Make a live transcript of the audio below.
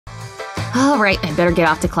Alright, I better get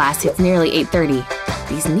off to class. It's nearly 8:30.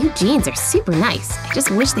 These new jeans are super nice. I just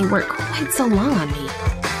wish they weren't quite so long on me.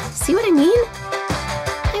 See what I mean?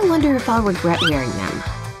 I wonder if I'll regret wearing them.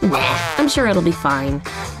 Nah, I'm sure it'll be fine.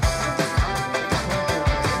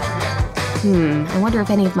 I wonder if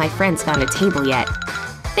any of my friends found a table yet.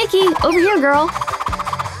 Vicky, over here, girl!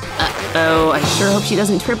 Uh-oh, I sure hope she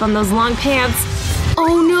doesn't trip on those long pants.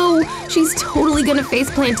 Oh no, she's totally gonna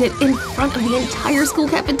faceplant it in front of the entire school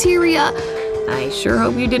cafeteria. I sure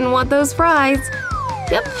hope you didn't want those fries.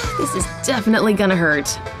 Yep, this is definitely gonna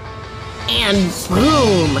hurt. And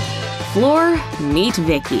boom! Floor, meet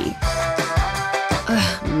Vicky.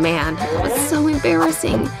 Ugh, man, that was so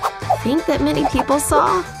embarrassing. Think that many people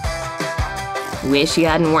saw? Wish you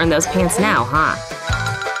hadn't worn those pants now, huh?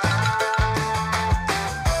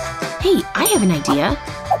 Hey, I have an idea.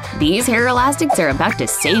 These hair elastics are about to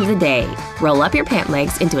save the day. Roll up your pant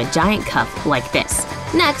legs into a giant cuff like this.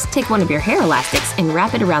 Next, take one of your hair elastics and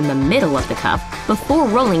wrap it around the middle of the cuff before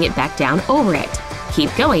rolling it back down over it.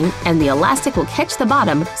 Keep going, and the elastic will catch the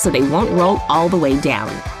bottom so they won't roll all the way down.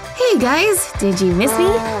 Hey guys, did you miss me?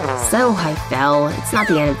 So I fell. It's not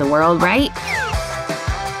the end of the world, right?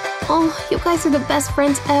 Oh, you guys are the best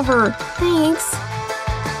friends ever. Thanks.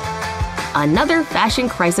 Another fashion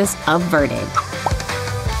crisis averted.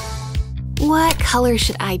 What color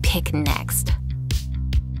should I pick next?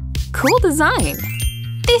 Cool design.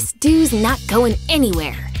 This dude's not going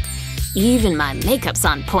anywhere. Even my makeup's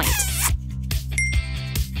on point.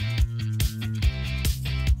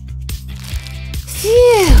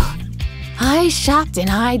 Phew! I shopped and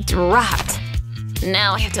I dropped.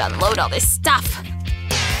 Now I have to unload all this stuff.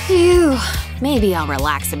 Phew, maybe I'll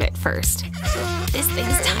relax a bit first. This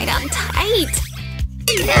thing's tied on tight.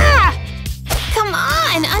 Ah! Come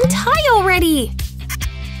on, untie already!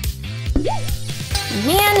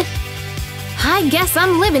 Man, I guess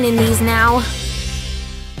I'm living in these now.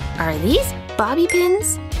 Are these bobby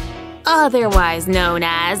pins? Otherwise known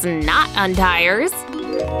as knot untiers.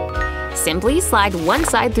 Simply slide one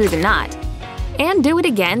side through the knot and do it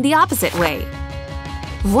again the opposite way.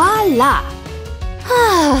 Voila!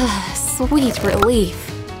 Sweet relief.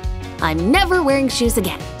 I'm never wearing shoes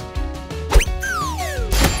again.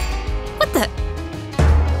 What the?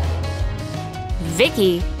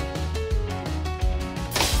 Vicky!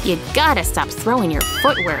 You gotta stop throwing your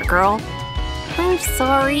footwear, girl. I'm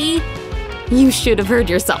sorry. You should have heard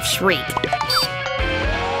yourself shriek.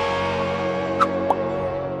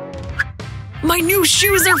 My new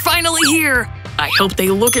shoes are finally here! I hope they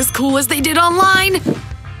look as cool as they did online!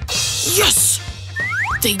 Yes!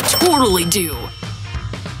 They totally do!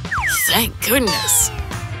 Thank goodness!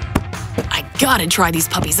 I gotta try these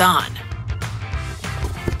puppies on.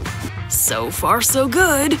 So far, so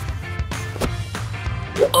good.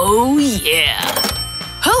 Oh yeah!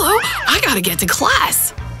 Hello! I gotta get to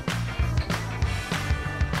class!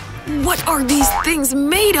 What are these things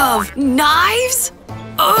made of? Knives?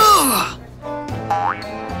 Ugh!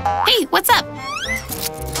 Hey, what's up?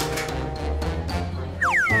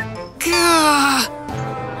 Gah!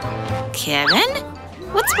 Kevin?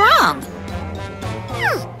 What's wrong?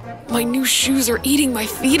 My new shoes are eating my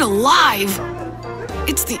feet alive!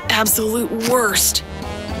 It's the absolute worst.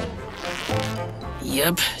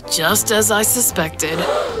 Yep, just as I suspected.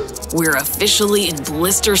 We're officially in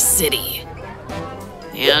Blister City.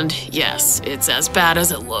 And yes, it's as bad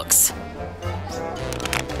as it looks.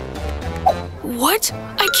 What?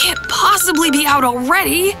 I can't possibly be out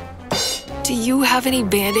already! Do you have any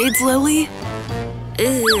Band-Aids, Lily?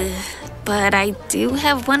 Ugh, but I do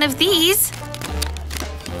have one of these.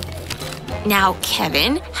 Now,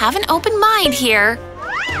 Kevin, have an open mind here.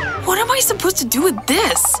 What am I supposed to do with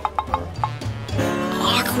this?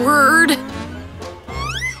 Awkward.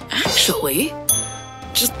 Actually,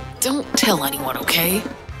 just don't tell anyone, okay?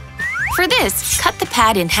 For this, cut the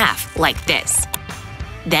pad in half, like this.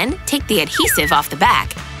 Then take the adhesive off the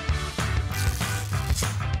back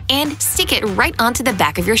and stick it right onto the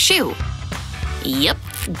back of your shoe. Yep,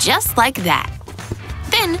 just like that.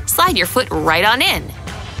 Then slide your foot right on in.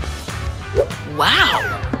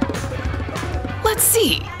 Wow! Let's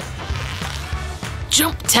see.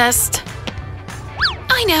 Jump test.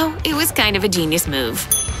 I know, it was kind of a genius move.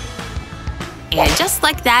 And just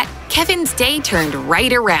like that, Kevin's day turned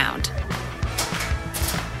right around.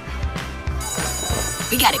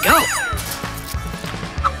 We gotta go.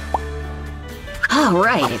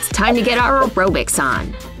 Alright, it's time to get our aerobics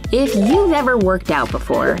on. If you've ever worked out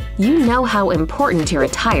before, you know how important your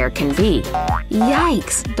attire can be.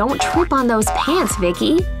 Yikes, don't trip on those pants,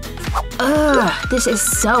 Vicky. Ugh, this is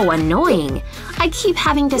so annoying. I keep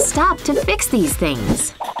having to stop to fix these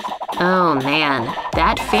things. Oh man,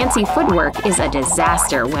 that fancy footwork is a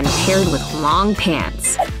disaster when paired with long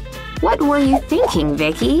pants. What were you thinking,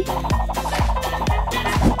 Vicky?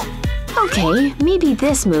 Okay, maybe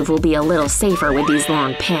this move will be a little safer with these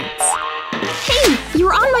long pants. Hey,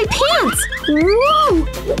 you're on my pants! Whoa!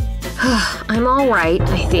 I'm alright,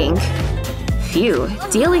 I think. Phew,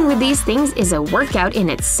 dealing with these things is a workout in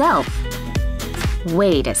itself.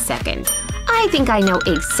 Wait a second. I think I know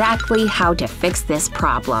exactly how to fix this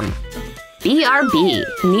problem. BRB,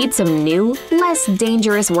 need some new, less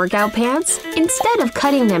dangerous workout pants? Instead of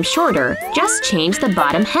cutting them shorter, just change the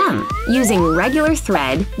bottom hem. Using regular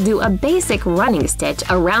thread, do a basic running stitch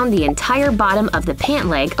around the entire bottom of the pant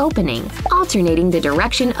leg opening, alternating the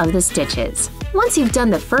direction of the stitches. Once you've done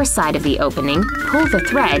the first side of the opening, pull the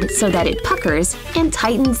thread so that it puckers and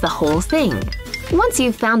tightens the whole thing. Once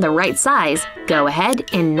you've found the right size, go ahead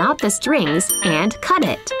and knot the strings and cut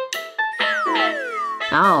it.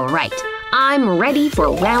 Alright, I'm ready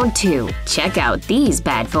for round 2. Check out these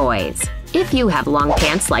bad boys. If you have long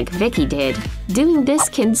pants like Vicky did, doing this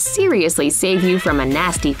can seriously save you from a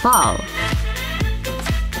nasty fall.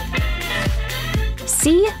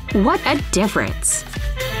 See? What a difference!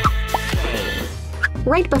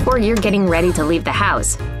 Right before you're getting ready to leave the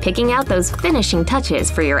house, picking out those finishing touches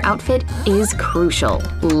for your outfit is crucial.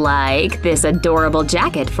 Like this adorable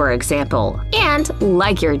jacket, for example. And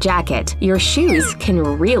like your jacket, your shoes can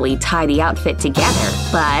really tie the outfit together.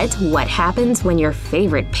 But what happens when your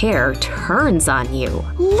favorite pair turns on you?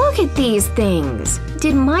 Look at these things!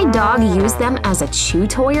 Did my dog use them as a chew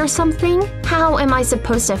toy or something? How am I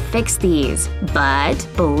supposed to fix these? But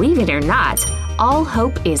believe it or not, all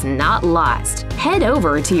hope is not lost. Head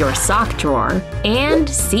over to your sock drawer and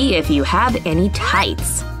see if you have any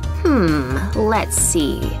tights. Let's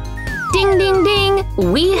see. Ding ding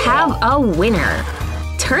ding! We have a winner!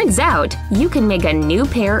 Turns out, you can make a new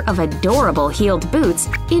pair of adorable heeled boots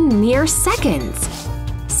in mere seconds.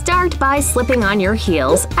 Start by slipping on your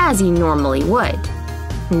heels as you normally would.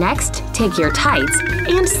 Next, take your tights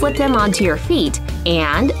and slip them onto your feet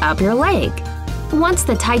and up your leg. Once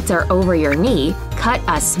the tights are over your knee, cut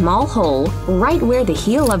a small hole right where the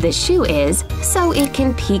heel of the shoe is so it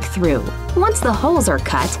can peek through. Once the holes are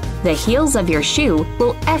cut, the heels of your shoe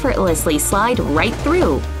will effortlessly slide right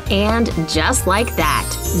through. And just like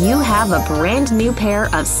that, you have a brand new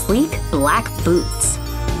pair of sleek black boots.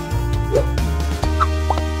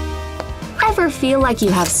 Ever feel like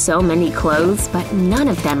you have so many clothes, but none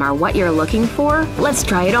of them are what you're looking for? Let's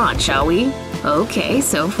try it on, shall we? Okay,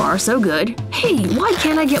 so far so good. Hey, why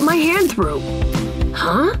can't I get my hand through?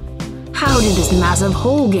 Huh? How did this massive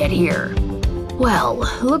hole get here? Well,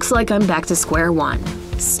 looks like I'm back to square one.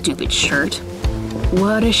 Stupid shirt.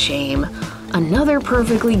 What a shame. Another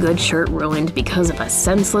perfectly good shirt ruined because of a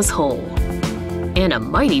senseless hole. And a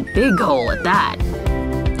mighty big hole at that.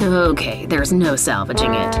 Okay, there's no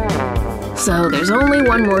salvaging it. So there's only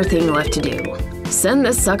one more thing left to do. Send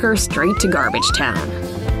this sucker straight to garbage town.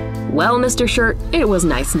 Well, Mr. Shirt, it was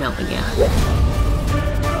nice knowing you.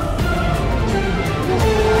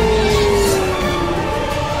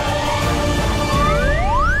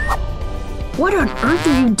 What on earth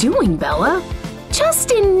are you doing, Bella?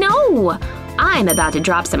 Justin, no! I'm about to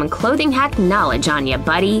drop some clothing hack knowledge on you,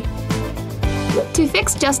 buddy. To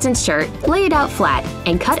fix Justin's shirt, lay it out flat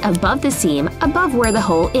and cut above the seam above where the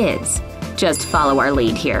hole is. Just follow our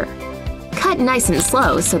lead here. Cut nice and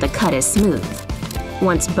slow so the cut is smooth.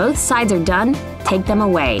 Once both sides are done, take them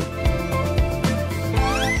away.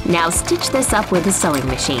 Now stitch this up with a sewing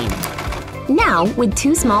machine. Now, with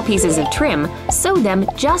 2 small pieces of trim, sew them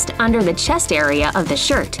just under the chest area of the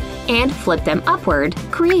shirt and flip them upward,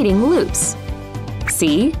 creating loops.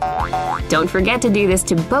 See? Don't forget to do this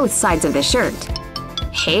to both sides of the shirt.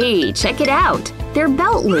 Hey, check it out! They're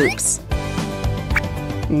belt loops!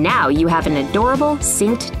 Now you have an adorable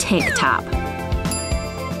cinched tank top.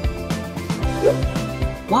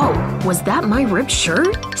 Whoa, was that my ripped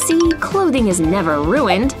shirt? See, clothing is never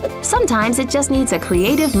ruined. Sometimes it just needs a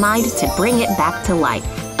creative mind to bring it back to life.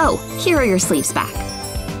 Oh, here are your sleeves back.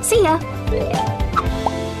 See ya!